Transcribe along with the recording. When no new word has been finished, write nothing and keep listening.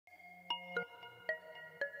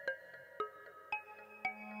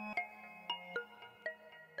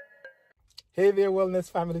Hey there,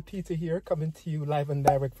 Wellness Family, Peter here, coming to you live and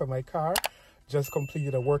direct from my car. Just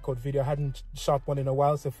completed a workout video. I hadn't shot one in a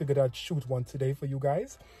while, so figured I'd shoot one today for you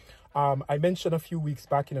guys. I mentioned a few weeks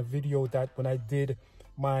back in a video that when I did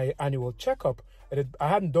my annual checkup, I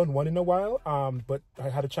hadn't done one in a while, but I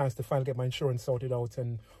had a chance to finally get my insurance sorted out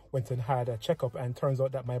and went and had a checkup, and turns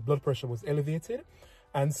out that my blood pressure was elevated.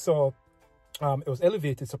 And so it was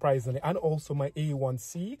elevated, surprisingly, and also my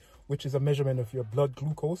A1C, which is a measurement of your blood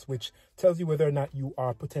glucose, which tells you whether or not you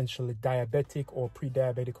are potentially diabetic or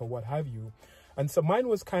pre-diabetic or what have you. And so mine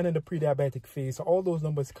was kind of in the pre-diabetic phase, so all those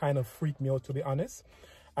numbers kind of freaked me out, to be honest.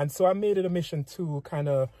 And so I made it a mission to kind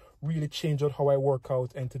of really change out how I work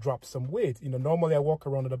out and to drop some weight. You know, normally I walk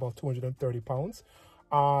around at about 230 pounds.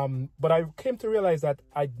 But I came to realize that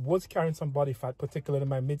I was carrying some body fat, particularly in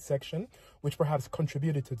my midsection, which perhaps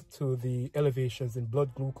contributed to the elevations in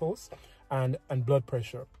blood glucose and blood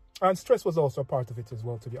pressure. And stress was also a part of it as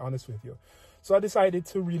well, to be honest with you. So I decided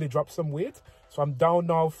to really drop some weight. So I'm down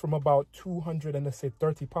now from about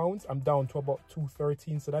 230 pounds. I'm down to about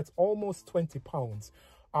 213. So that's almost 20 pounds.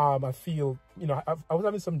 I feel, you know, I was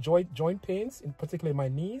having some joint pains, in particular my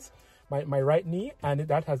knees, my right knee, and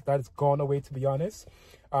that has gone away, to be honest.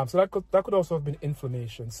 So that could also have been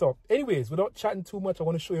inflammation. So anyways, without chatting too much, I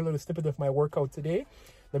want to show you a little snippet of my workout today.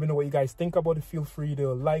 Let me know what you guys think about it. Feel free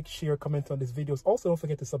to like, share, comment on these videos. Also, don't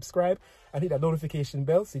forget to subscribe and hit that notification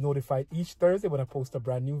bell so you're notified each Thursday when I post a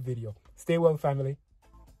brand new video. Stay well, family.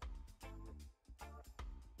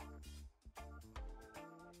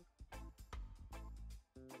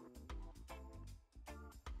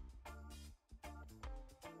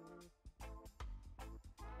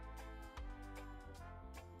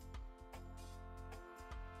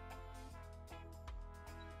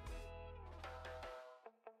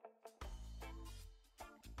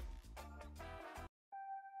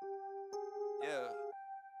 Yeah.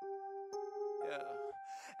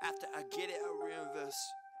 After I get it, I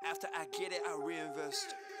reinvest. After I get it, I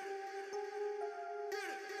reinvest.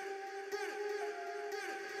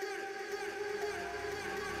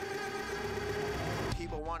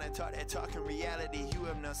 People wanna talk that talk, in reality you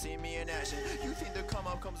have not seen me in action. You think the come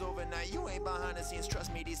up comes overnight, you ain't behind the scenes,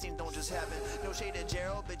 trust me, these things don't just happen. No shade to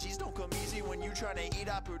Gerald, but G's don't come easy when you tryna eat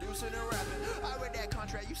out producing and rapping. I read that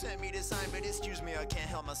contract you sent me to sign, but excuse me, I can't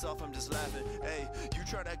help myself, I'm just laughing. Hey, you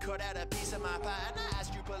tryna cut out a piece of my pie, and I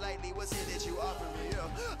asked you politely, what's it that you offer me? Yeah,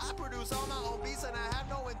 I produce all my own beats and I have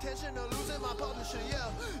no intention of losing my publisher.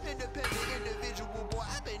 Yeah, independent individual, boy,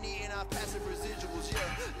 I've been eating off passive residuals. Yeah,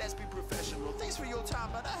 let's be professional. Thanks for your time,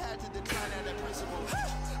 but I had to decline at that principle.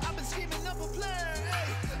 I've been scheming up a plan,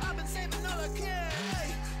 hey. I've been saving all I can,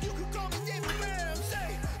 hey. You could call me David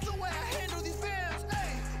Ramsey. The way I handle these bands,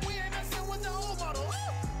 hey. We ain't messing with the old model.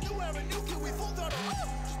 New era, new kid, we full throttle.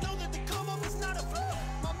 Just know that the come up is not a flaw.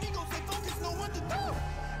 My amigos, they focus, know what to do.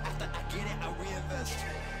 After I get it, I reinvest.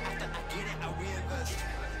 After I get it, I reinvest.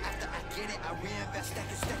 After I get it, I reinvest.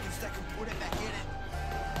 Stack and put it back in it.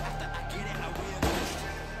 After I get it, I reinvest.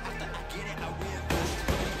 After I get it, I reinvest.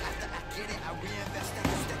 After I get it, I reinvest.